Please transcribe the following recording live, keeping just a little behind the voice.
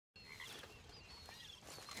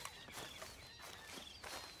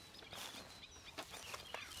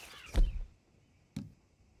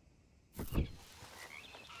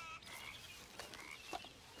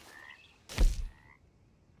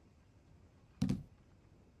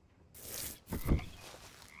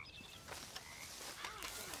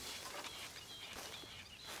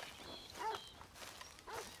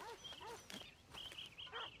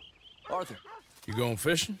Arthur. You going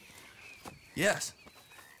fishing? Yes.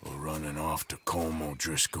 We're running off to Colm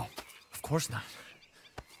O'Driscoll. Of course not.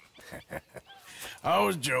 I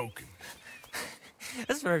was joking.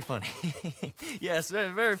 That's very funny. Yes,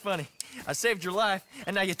 very, very funny. I saved your life,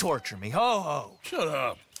 and now you torture me. Ho, ho. Shut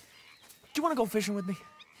up. Do you want to go fishing with me?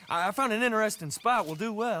 I found an interesting spot. We'll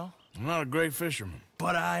do well. I'm not a great fisherman.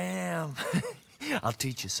 But I am. I'll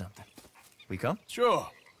teach you something. We come? Sure.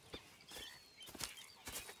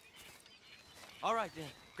 All right, then.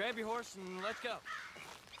 Grab your horse and let's go.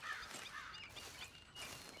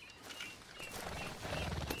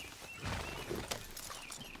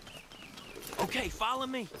 Okay, follow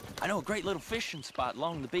me. I know a great little fishing spot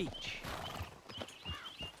along the beach.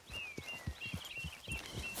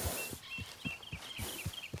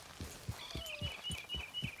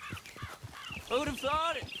 Who'd have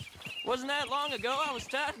thought it? Wasn't that long ago I was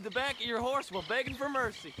tied to the back of your horse while begging for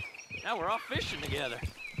mercy. Now we're off fishing together.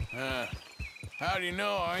 How do you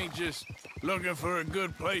know I ain't just looking for a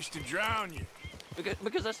good place to drown you?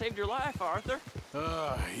 Because I saved your life, Arthur.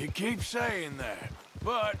 You keep saying that,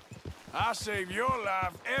 but I save your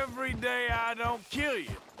life every day I don't kill you.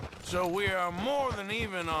 So we are more than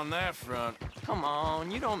even on that front. Come on,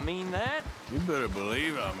 you don't mean that. You better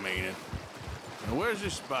believe I mean it. Now, where's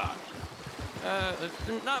this spot?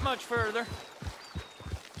 Not much further.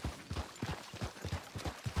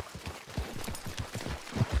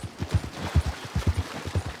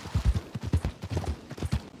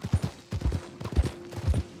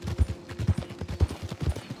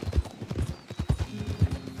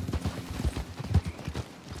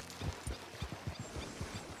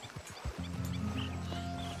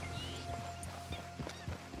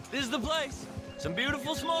 This is the place. Some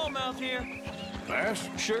beautiful smallmouth here. Bass?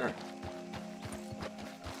 Sure.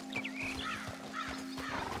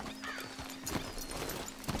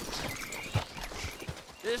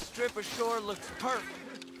 This strip of shore looks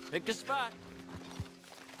perfect. Pick a spot.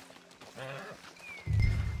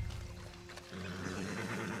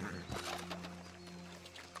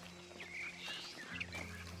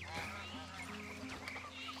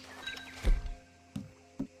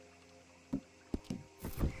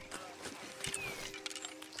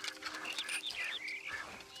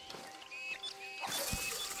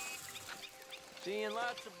 Seeing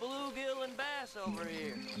lots of bluegill and bass over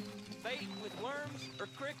here. Bait with worms or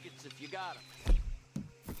crickets if you got them.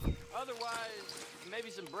 Otherwise, maybe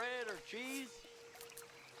some bread or cheese.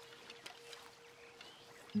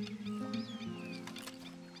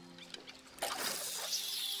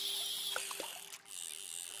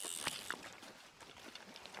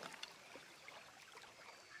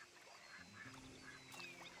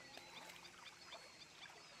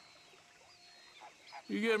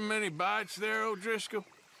 You getting many bites there, O'Driscoll?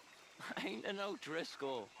 Ain't an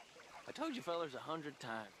O'Driscoll. I told you fellers 100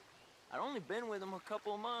 times. I'd only been with him a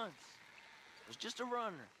couple of months. I was just a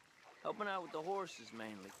runner, helping out with the horses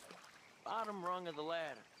mainly. Bottom rung of the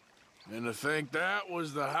ladder. And to think that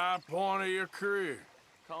was the high point of your career.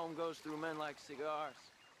 Comb goes through men like cigars.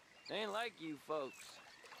 They ain't like you folks.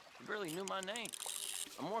 You barely knew my name.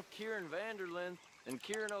 I'm more Keiran Vanderlyn than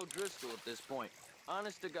Keiran O'Driscoll at this point.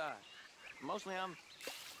 Honest to God. Mostly I'm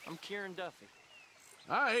Kieran Duffy.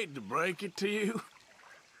 I hate to break it to you,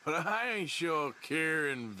 but I ain't sure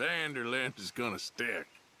Keiran Vanderlyn is gonna stick.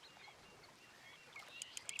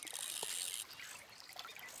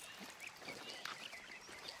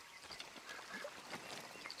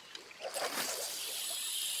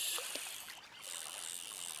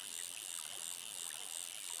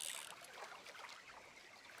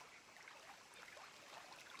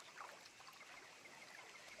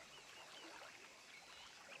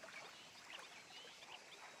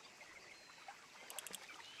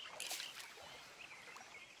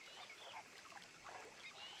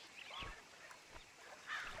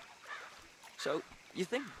 So, you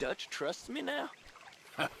think Dutch trusts me now?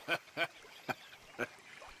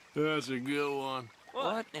 That's a good one.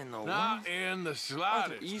 What in the world? Not in the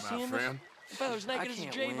slightest, you my seeing friend. This? The fella's naked as a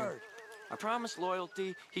jaybird. I promised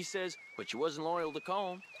loyalty, he says, but you wasn't loyal to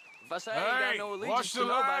Colm. If I say I ain't got no allegiance to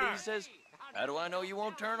nobody, he says, how do I know you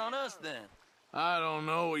won't turn on us then? I don't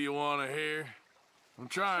know what you want to hear. I'm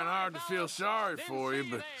trying hard to feel sorry for you,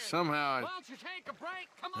 but somehow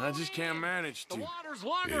I just can't manage to.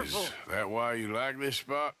 Is that why you like this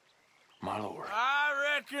spot? My lord.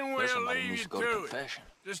 I reckon we'll leave you to it.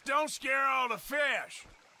 Just don't scare all the fish.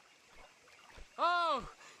 Oh,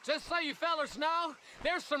 just so you fellers know,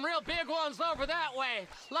 there's some real big ones over that way,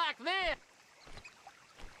 like this.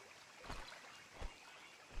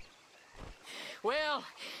 Well,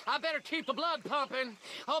 I better keep the blood pumping.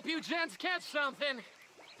 Hope you gents catch something.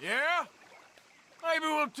 Yeah? Maybe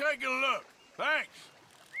we'll take a look. Thanks.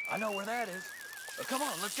 I know where that is. Come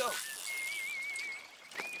on, let's go.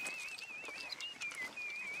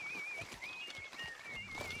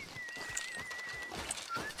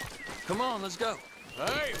 Come on, let's go.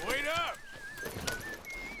 Hey, wait up!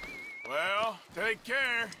 Well, take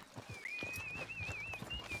care.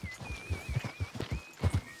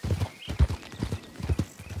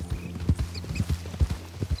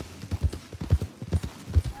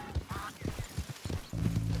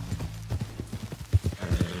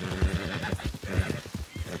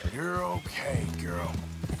 You're okay, girl.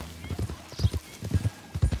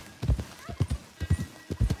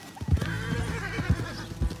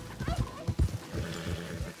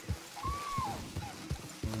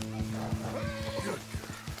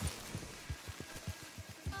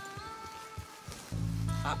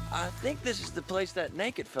 I think this is the place that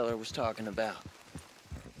naked fella was talking about.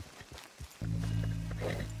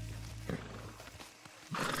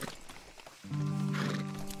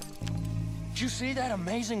 Did you see that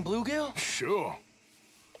amazing bluegill? Sure.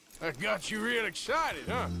 That got you real excited,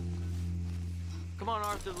 huh? Come on,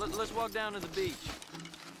 Arthur, let's walk down to the beach.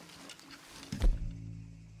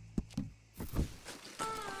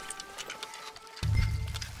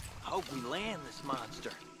 Hope we land this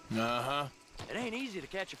monster. Uh-huh. It ain't easy to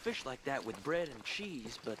catch a fish like that with bread and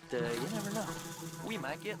cheese, but you never know. We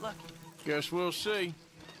might get lucky. Guess we'll see.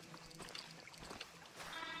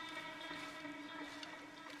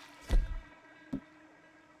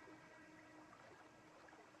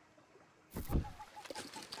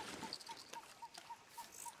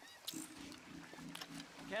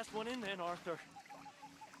 Cast one in then, Arthur.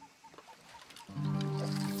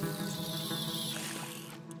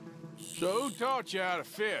 So who taught you how to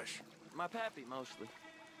fish? My pappy, mostly.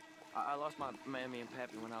 I lost my mammy and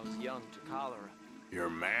pappy when I was young to cholera. Your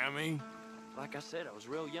mammy? Like I said, I was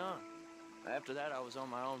real young. After that, I was on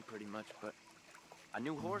my own pretty much, but I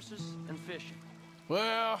knew horses and fishing.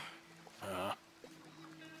 Well,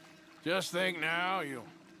 just think now you'll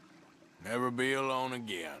never be alone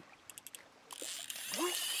again.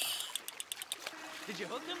 Did you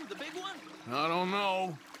hook him, the big one? I don't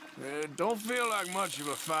know. Don't feel like much of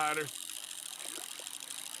a fighter.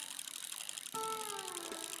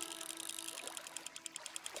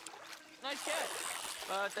 Nice catch.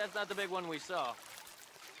 But that's not the big one we saw.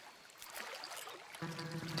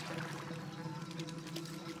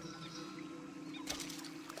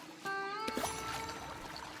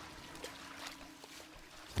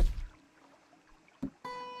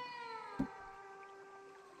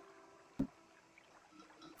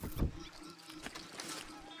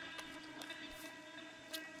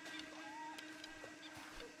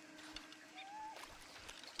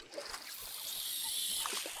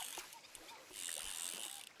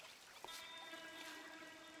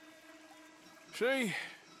 See?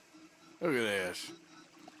 Look at this.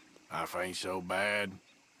 Life ain't so bad.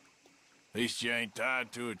 At least you ain't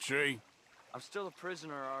tied to a tree. I'm still a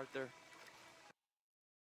prisoner, Arthur.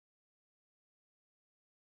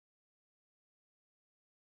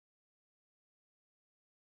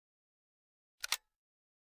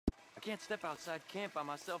 I can't step outside camp by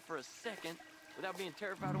myself for a second without being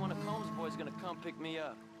terrified of one of Combs' boys gonna come pick me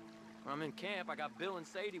up. When I'm in camp, I got Bill and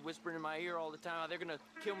Sadie whispering in my ear all the time how they're gonna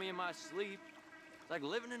kill me in my sleep. It's like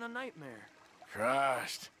living in a nightmare.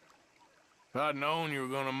 Christ. If I'd known you were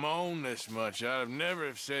gonna moan this much, I'd have never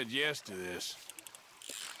have said yes to this.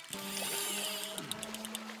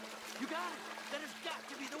 You got it! That has got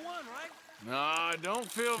to be the one, right? No, it don't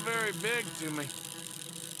feel very big to me.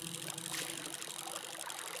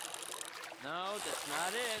 No, that's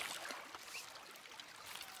not it.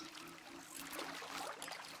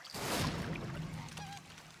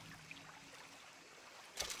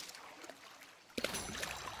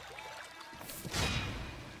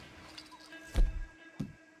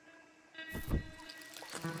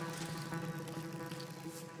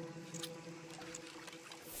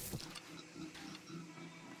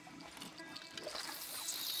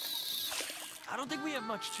 I don't think we have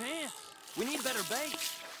much chance. We need better bait.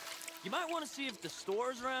 You might want to see if the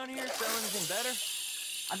stores around here sell anything better.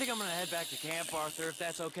 I think I'm gonna head back to camp, Arthur, if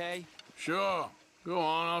that's okay. Sure. Go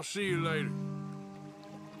on, I'll see you later.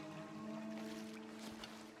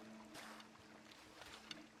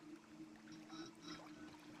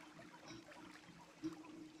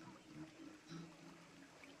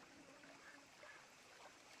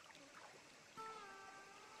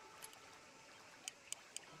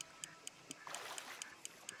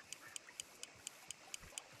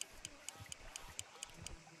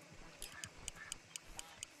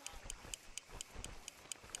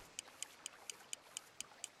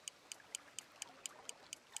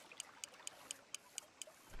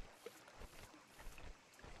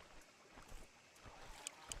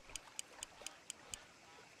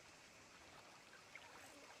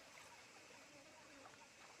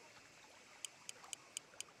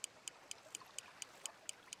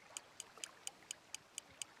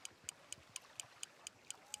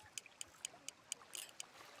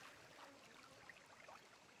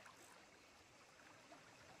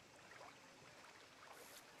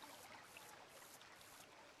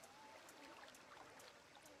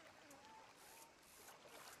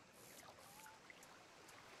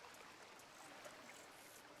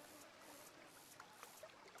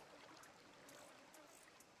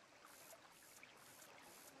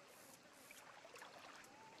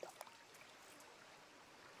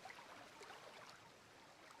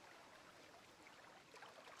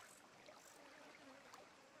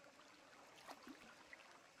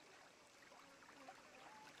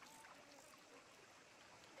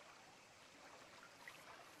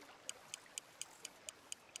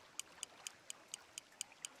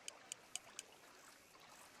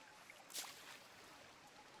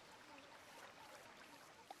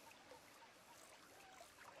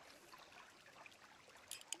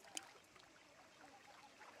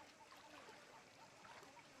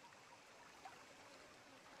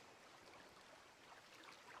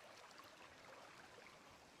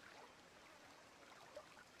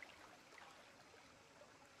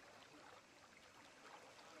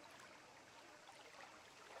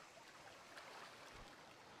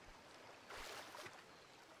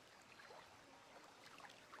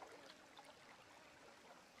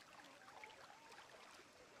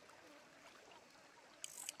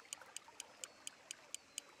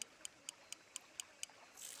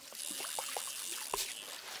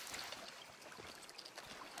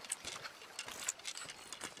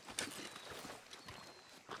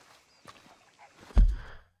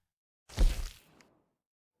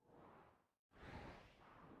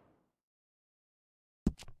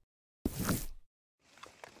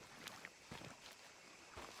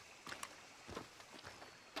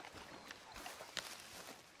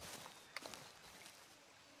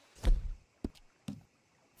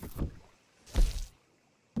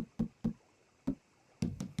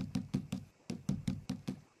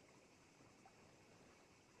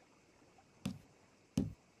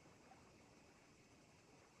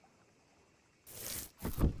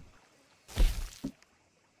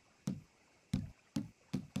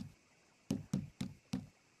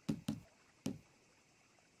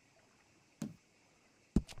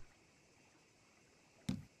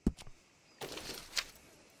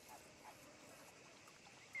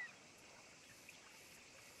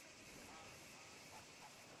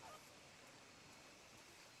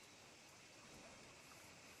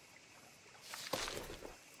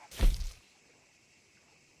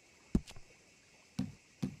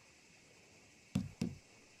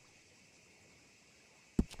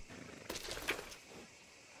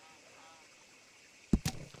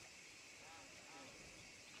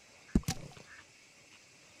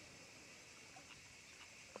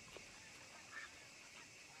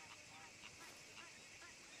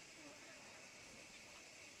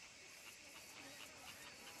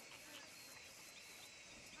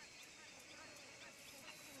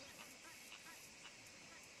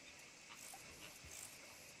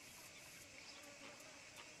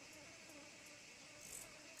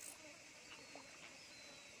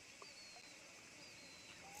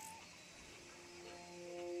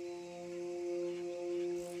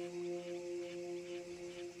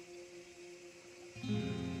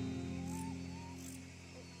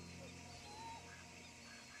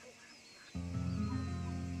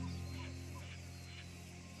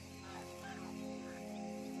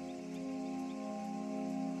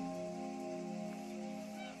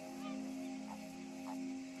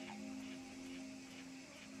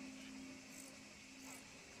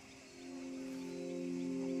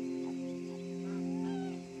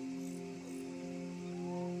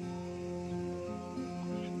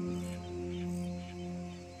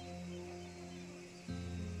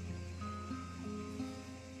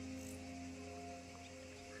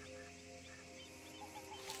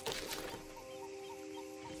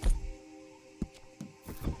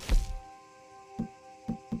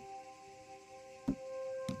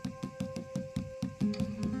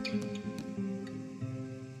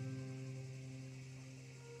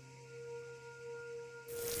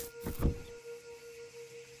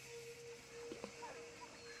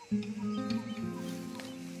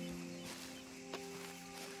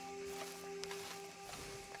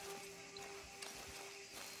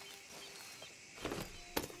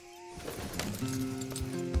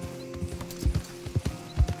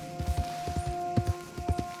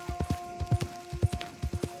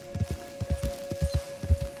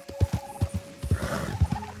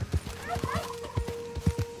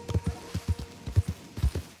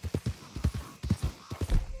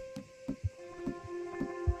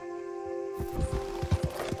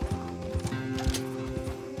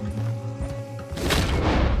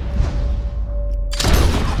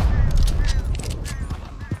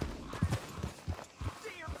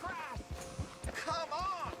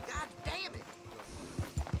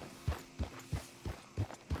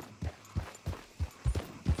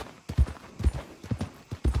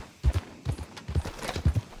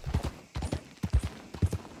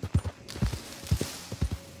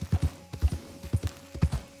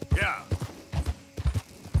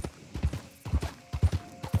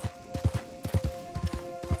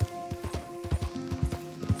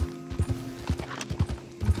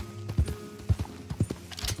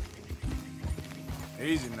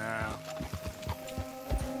 Easy now.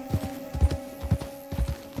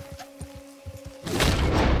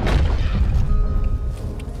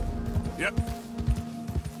 Yep.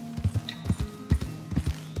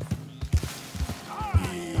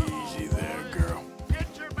 Easy there, girl.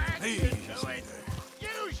 Get your back Easy into it. there.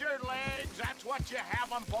 Use your legs. That's what you have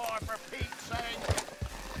them for Pete's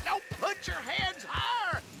sake. Now put your hands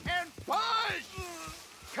higher and push.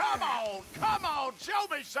 Come on, show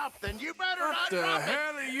me something. You better What not the drop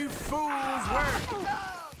hell are you fools wearing?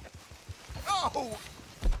 Oh!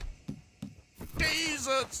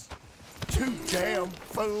 Jesus! Too damn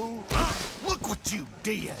fool! Look what you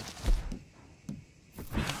did!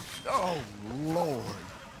 Oh, Lord!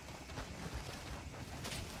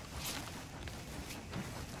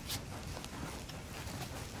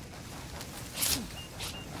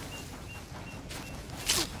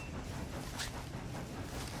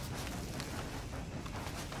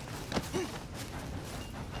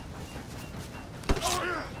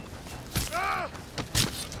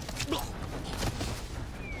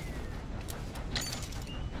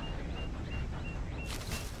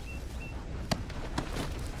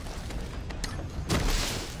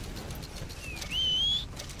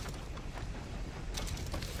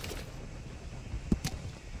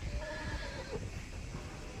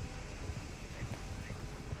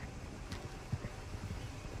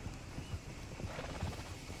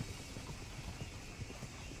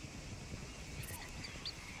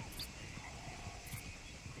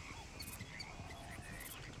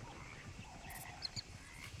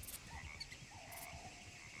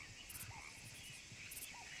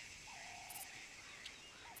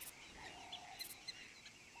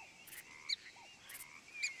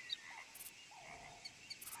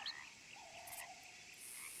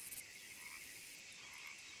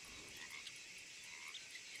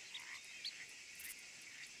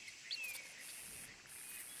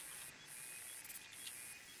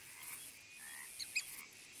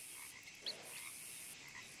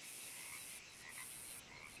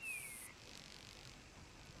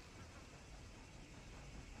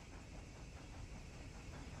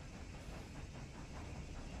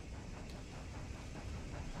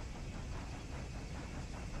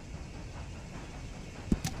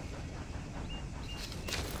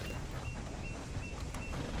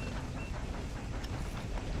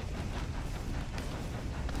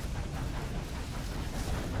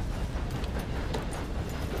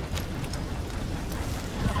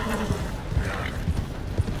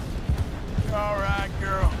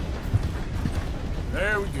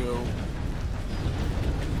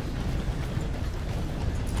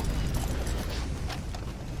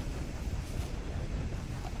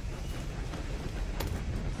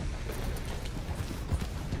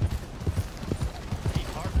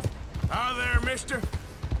 mister.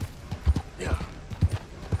 Yeah.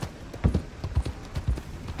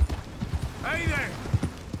 Hey there!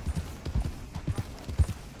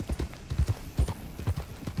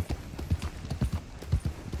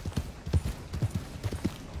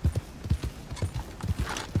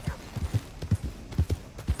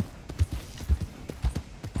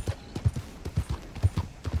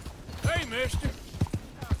 Hey, mister!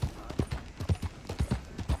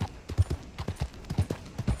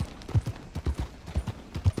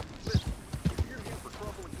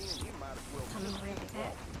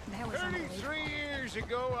 That was unbelievable. 33 years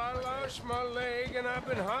ago, I lost my leg, and I've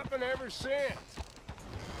been hopping ever since.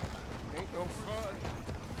 Ain't no fun.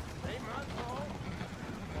 Ain't my fault.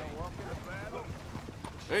 I walk in a battle.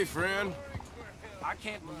 Hey, friend. I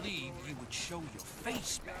can't believe you would show your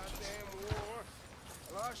face back here. Goddamn war.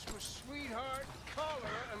 I lost my sweetheart,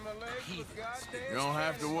 cholera, and my leg was goddamn. You don't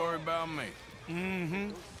have to worry about me. Mm-hmm.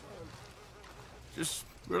 Just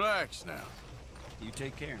relax now. You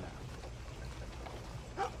take care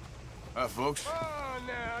now. Hi, folks. Oh,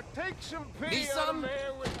 now, take some pity Need on a some?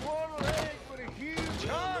 man with one leg with a huge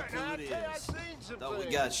heart. Now, I tell you, I seen some Thought we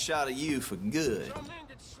things. got a shot of you for good. Some men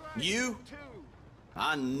get sliced You? too.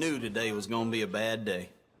 I knew today was gonna be a bad day.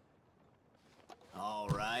 All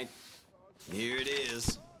right, here it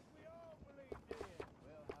is.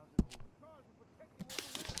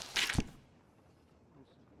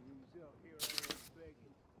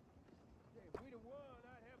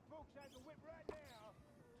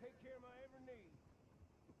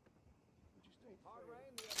 Hard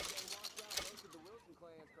rain the other day washed out most of the Wilson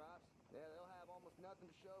clan's crops. Yeah, they'll have almost nothing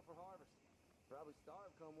to show for harvest. Probably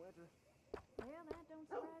starve come winter. Well, that don't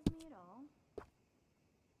surprise me at all.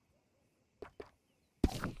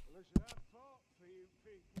 Listen, I fought for you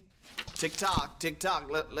people. Tick tock, tick tock.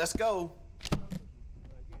 Let's go. So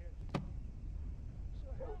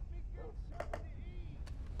help me get something to eat.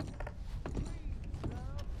 Please,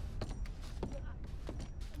 now.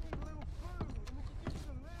 I need a little food. Just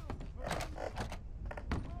a little food.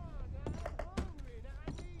 Come on, now. I'm hungry. Now,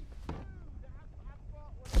 I need food. I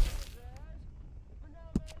fought when I was asked, but now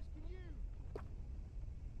I'm asking you.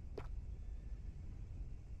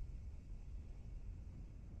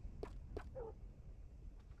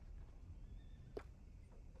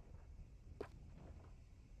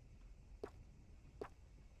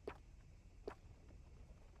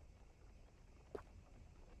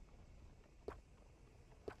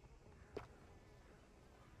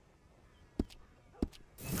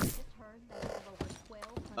 Just heard they have over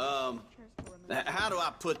 1,200 signatures to remove. How do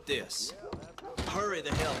I put this? Hurry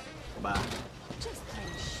the hell. Bye. Just plain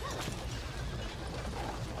shocking.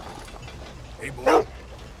 Hey, boy.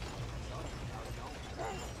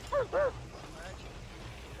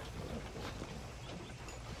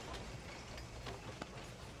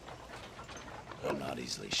 I'm not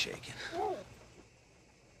easily shaken.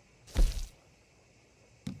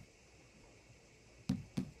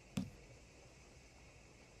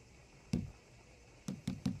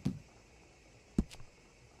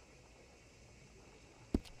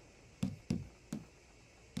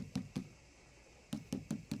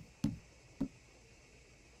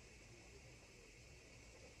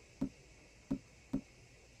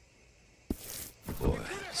 Boy,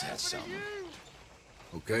 is that something?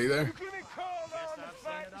 Okay there? You couldn't call on the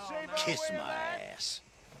fight to save our Kiss way of my life. ass.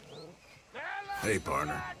 Now, like Hey,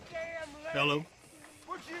 partner. goddamn leg. Hello.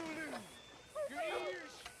 What you lose? Your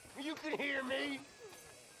ears? You can hear me.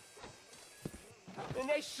 And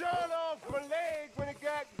they sawed off my leg when it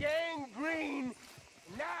got gangrene.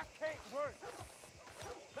 And now I can't work.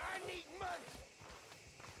 I need money.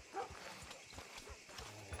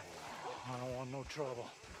 I don't want no trouble.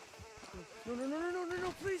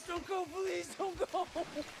 No, please don't go,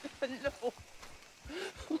 no.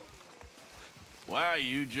 Why are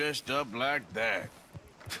you dressed up like that?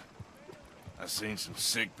 I've seen some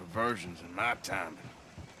sick perversions in my time.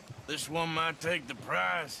 This one might take the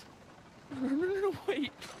prize. No,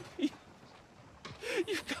 wait. You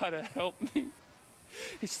gotta help me.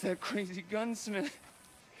 It's that crazy gunsmith.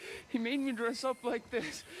 He made me dress up like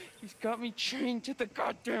this. He's got me chained to the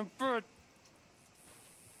goddamn foot.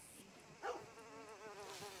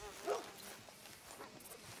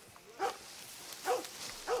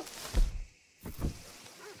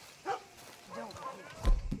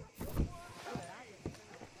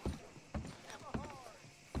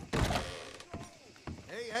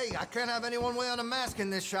 Hey, I can't have anyone wearing a mask in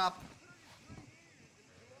this shop.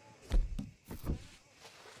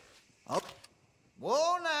 Oh,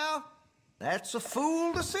 whoa now. That's a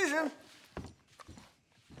fool decision.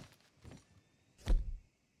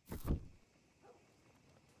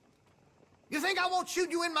 You think I won't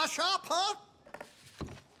shoot you in my shop, huh?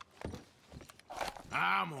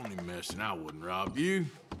 I'm only messing. I wouldn't rob you.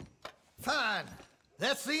 Fine.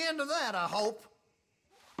 That's the end of that, I hope.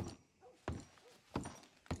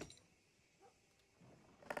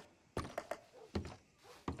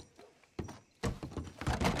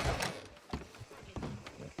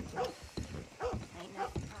 Ain't no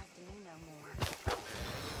surprise to me no more.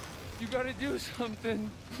 You gotta do something,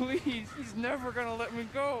 please. He's never gonna let me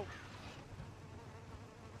go.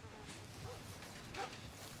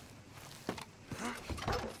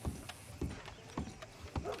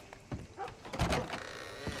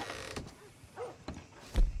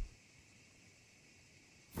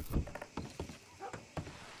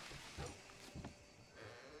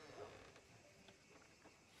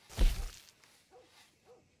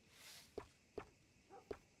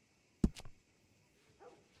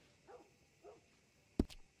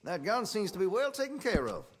 That gun seems to be well taken care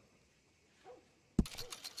of.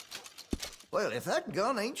 Well, if that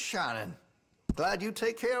gun ain't shining, glad you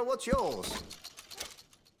take care of what's yours.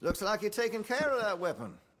 Looks like you're taking care of that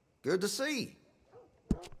weapon. Good to see.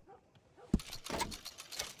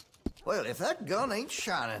 Well, if that gun ain't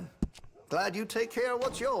shining, glad you take care of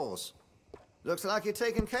what's yours. Looks like you're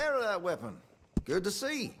taking care of that weapon. Good to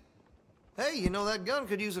see. Hey, you know that gun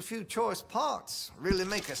could use a few choice parts. Really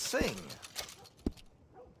make us sing.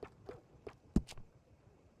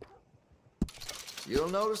 You'll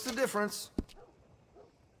notice the difference.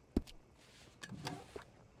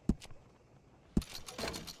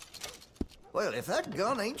 Well, if that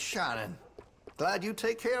gun ain't shining, glad you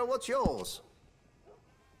take care of what's yours.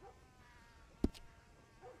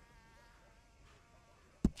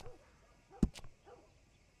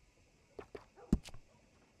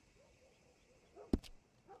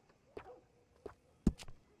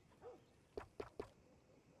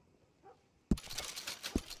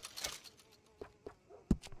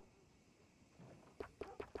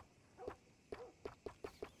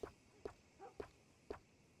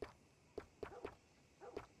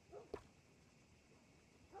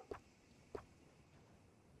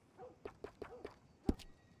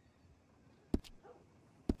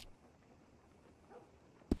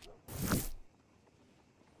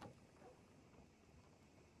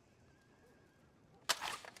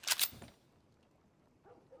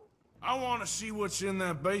 I want to see what's in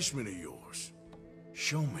that basement of yours.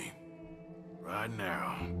 Show me. Right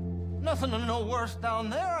now. Nothing no worse down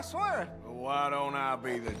there, I swear. Well, why don't I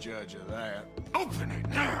be the judge of that? Open it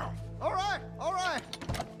now! All right, all right.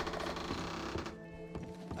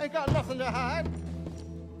 Ain't got nothing to hide.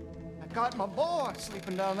 I got my boy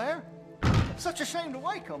sleeping down there. Such a shame to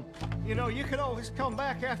wake him. You know, you could always come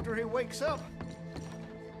back after he wakes up.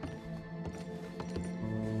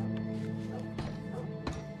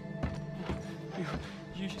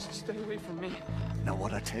 You just stay away from me. Know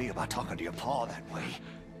what I tell you about talking to your pa that way?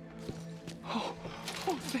 Oh,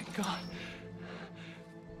 thank God.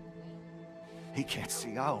 He can't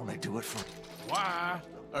see. I only do it for... Why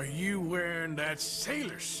are you wearing that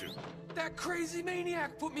sailor suit? That crazy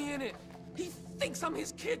maniac put me in it. He thinks I'm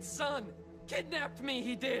his kid's son. Kidnapped me,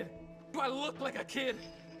 he did. Do I look like a kid?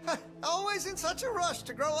 Always in such a rush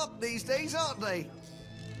to grow up these days, aren't they?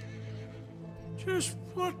 Just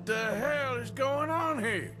what the hell is going on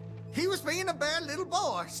here? He was being a bad little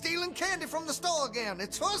boy, stealing candy from the store again.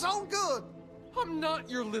 It's for his own good. I'm not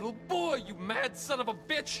your little boy, you mad son of a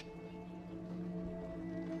bitch.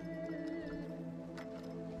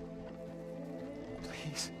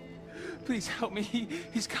 Please help me.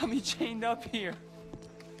 He's got me chained up here.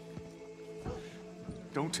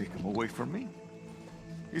 Don't take him away from me.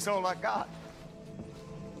 He's all I got.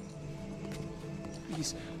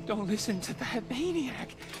 Please, don't listen to that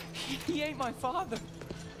maniac. He ain't my father.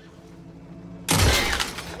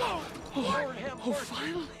 Oh,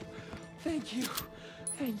 finally. Thank you.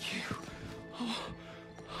 Thank you. You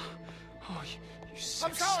sick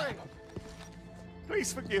I'm sorry. son of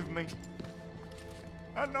Please forgive me.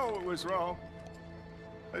 I know it was wrong.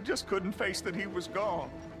 I just couldn't face that he was gone.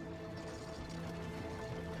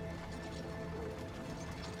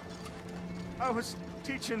 I was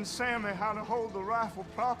teaching Sammy how to hold the rifle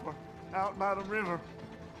proper out by the river.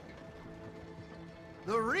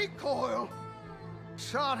 The recoil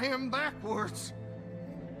shot him backwards.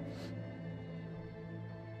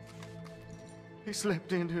 He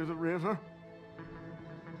slipped into the river.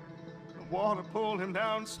 The water pulled him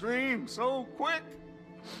downstream so quick.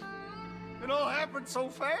 It all happened so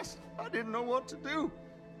fast, I didn't know what to do.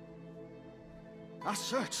 I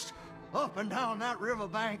searched up and down that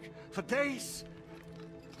riverbank for days.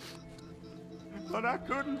 But I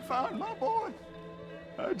couldn't find my boy.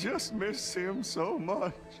 I just miss him so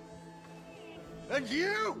much. And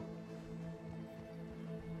you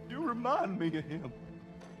remind me of him.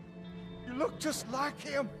 You look just like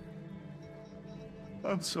him.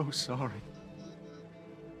 I'm so sorry.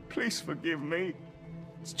 Please forgive me.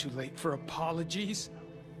 It's too late for apologies.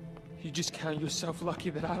 You just count yourself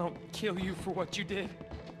lucky that I don't kill you for what you did.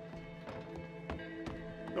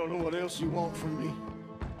 Don't know what else you want from me.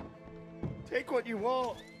 Take what you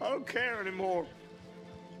want. I don't care anymore.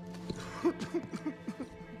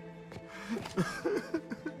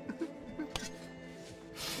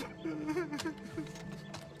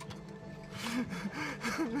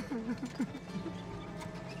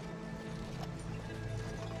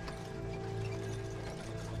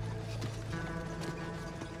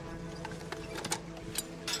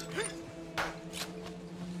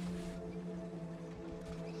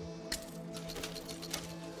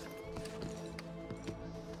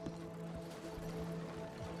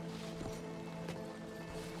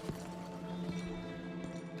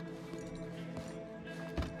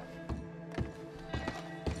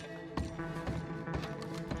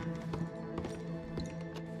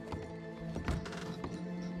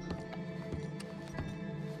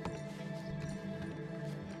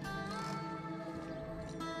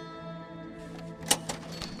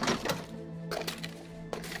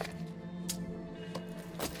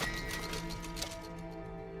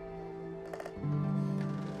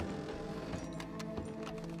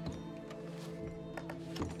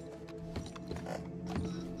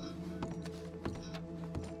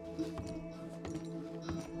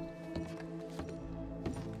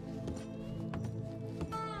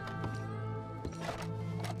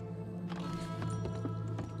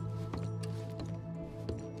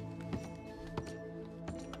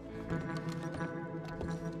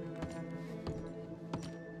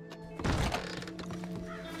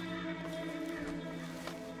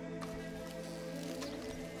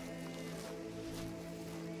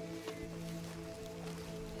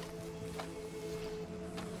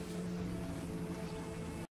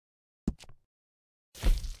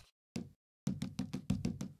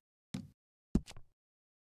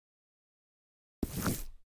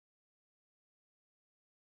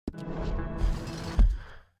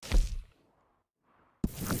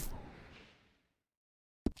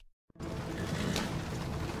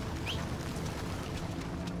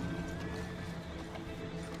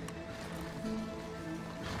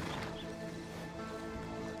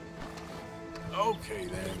 Okay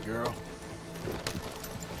then, girl.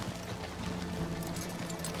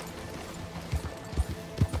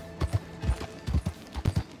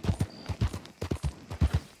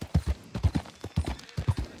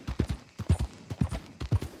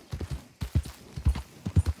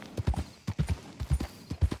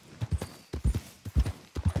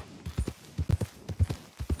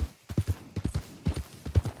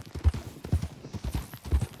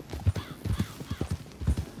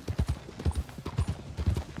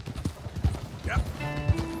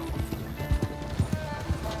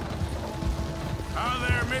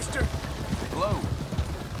 mister? Hello.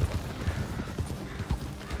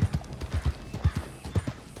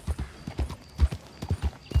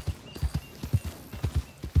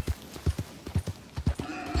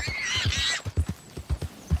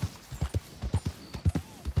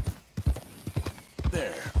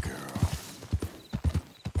 There, girl.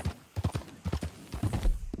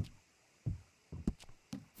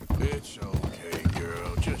 It's okay,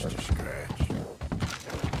 girl. Just a scratch.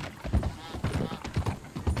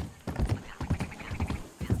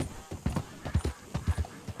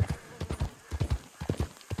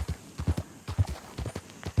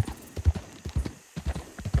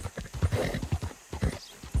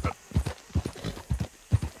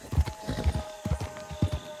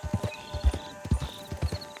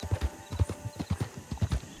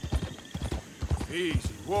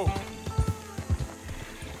 Easy, whoa.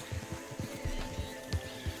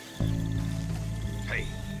 Hey,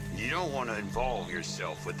 you don't want to involve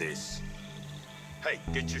yourself with this. Hey,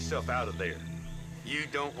 get yourself out of there. You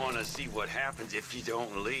don't want to see what happens if you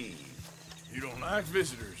don't leave. You don't like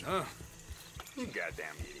visitors, huh? You goddamn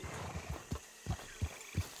idiot.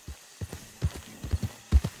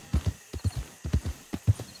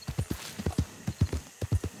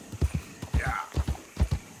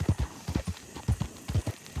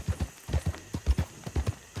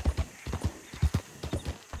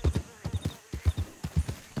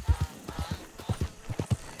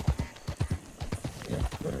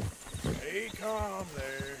 Stay calm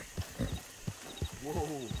there. Whoa,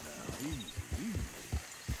 now, easy, easy.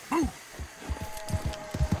 Move!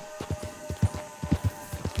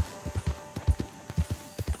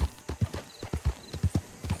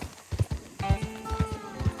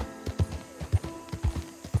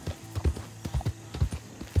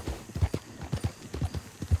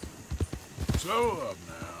 Slow up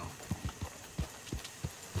now.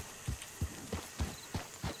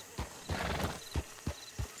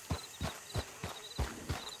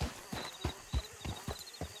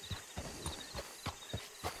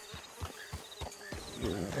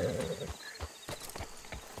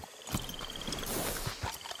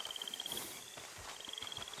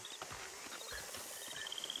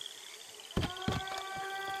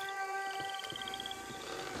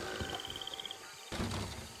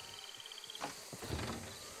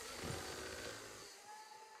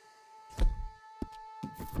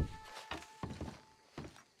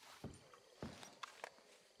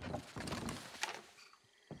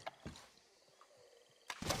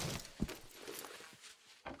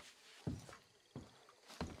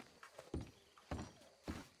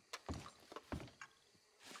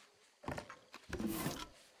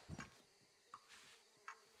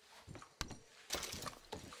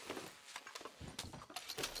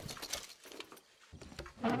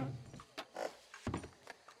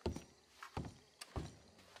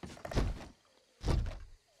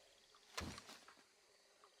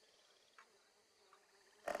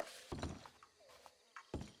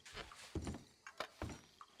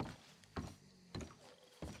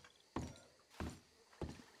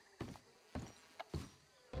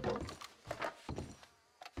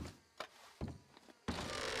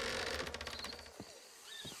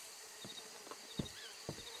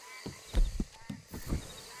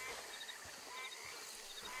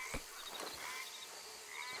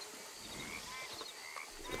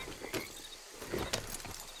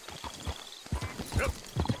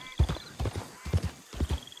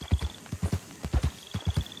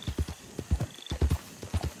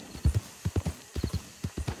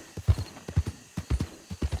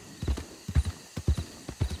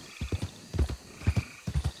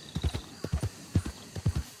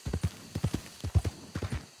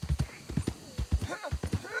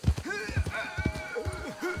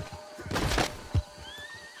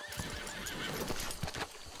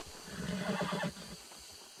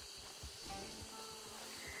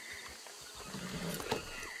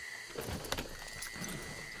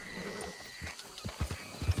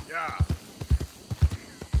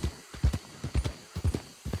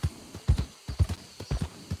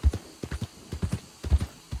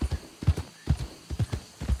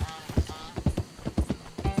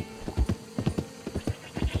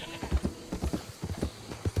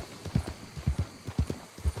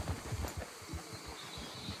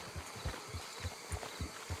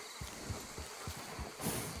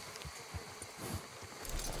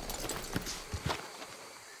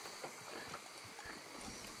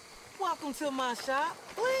 Welcome to my shop.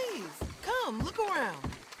 Please, come, look around.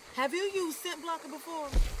 Have you used scent blocker before?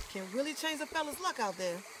 Can really change a fella's luck out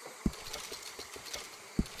there.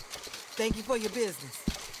 Thank you for your business.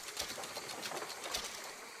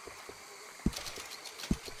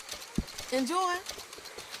 Enjoy.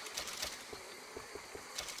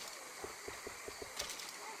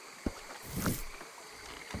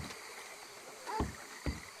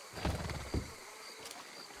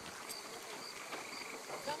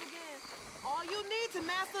 All you need to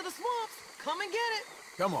master the swamps, come and get it.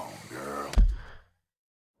 Come on, girl.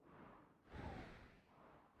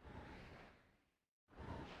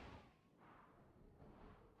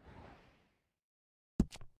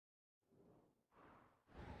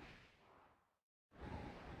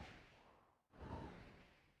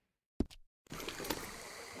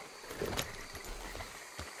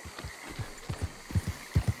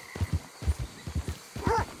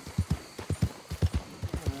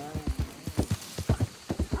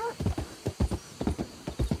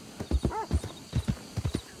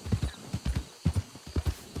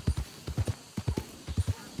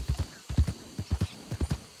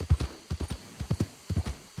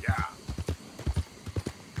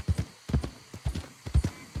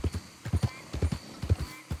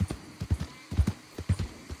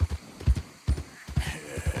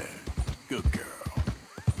 Good girl.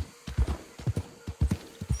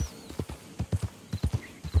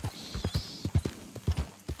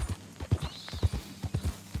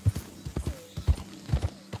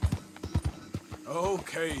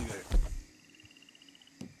 Okay then.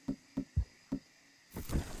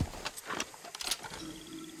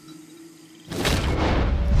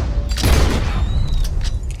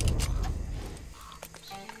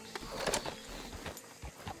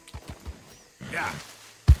 Yeah.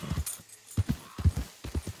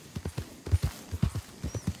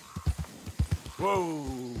 Whoa,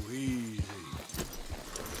 easy.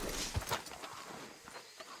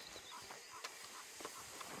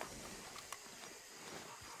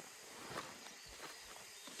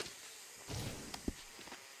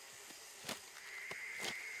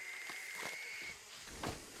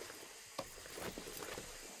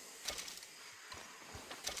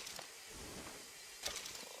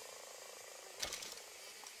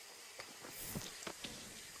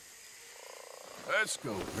 Let's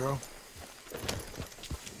go, girl.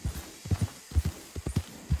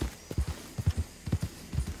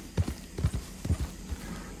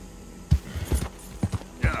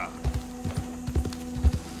 Yeah.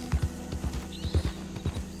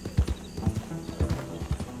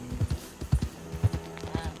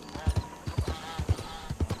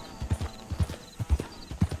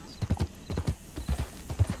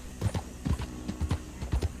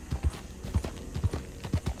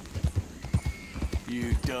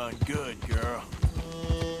 You done good, girl.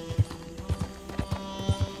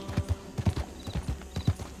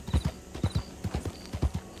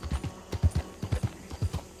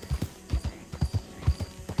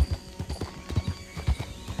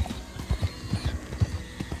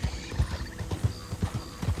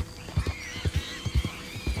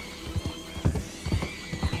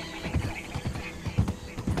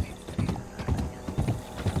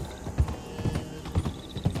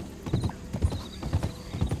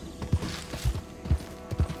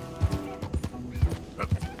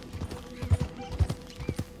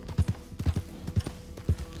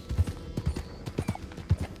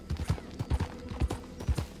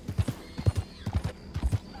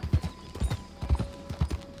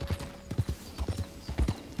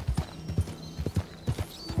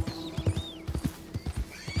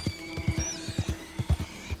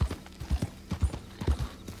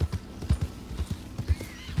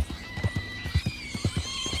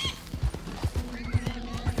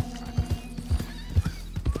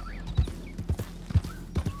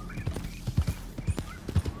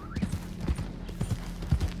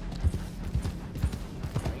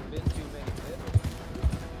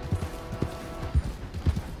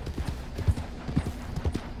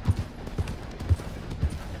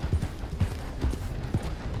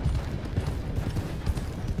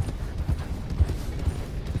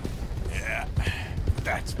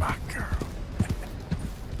 That's my girl.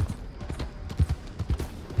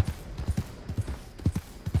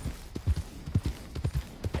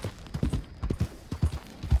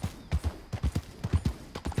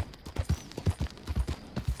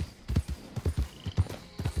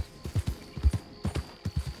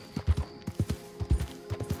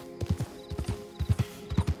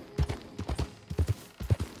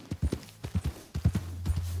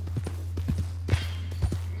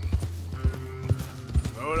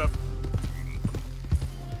 Hold up.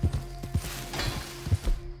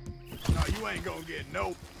 No, you ain't gonna get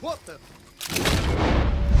no. What the?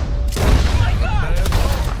 Oh my God!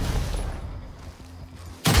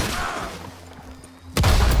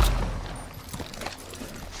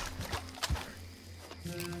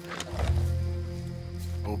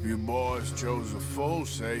 Hope you boys chose a full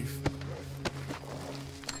safe.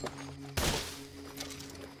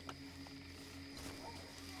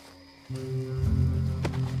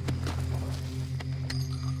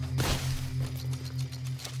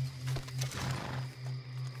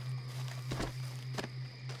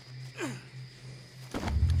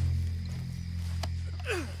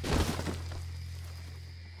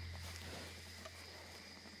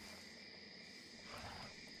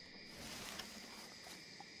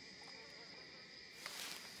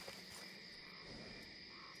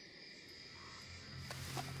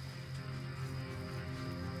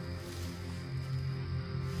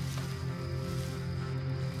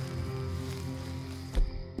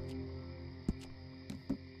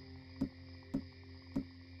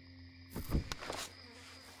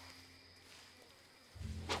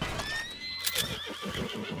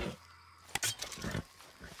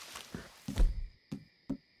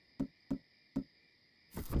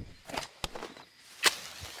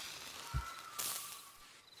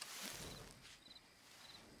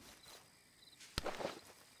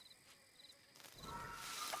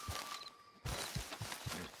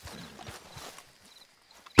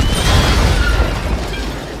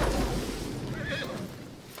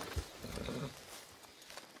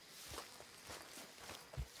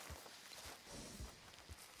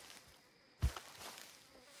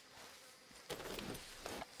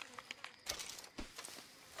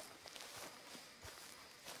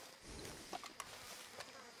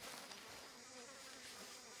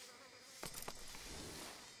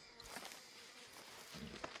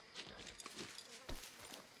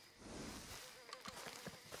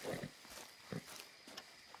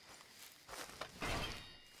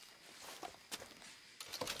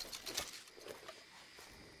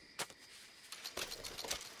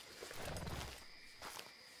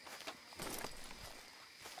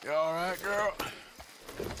 You all right, girl?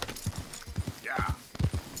 Yeah.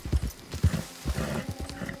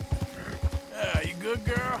 Yeah, you good,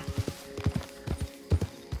 girl?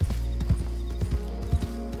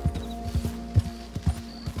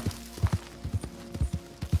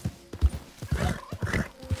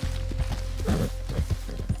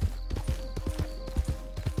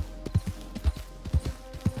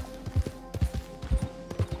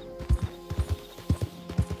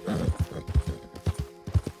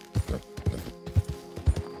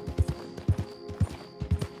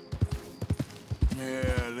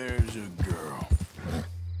 Yeah, there's a girl.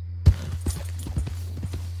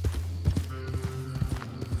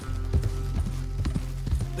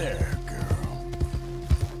 There.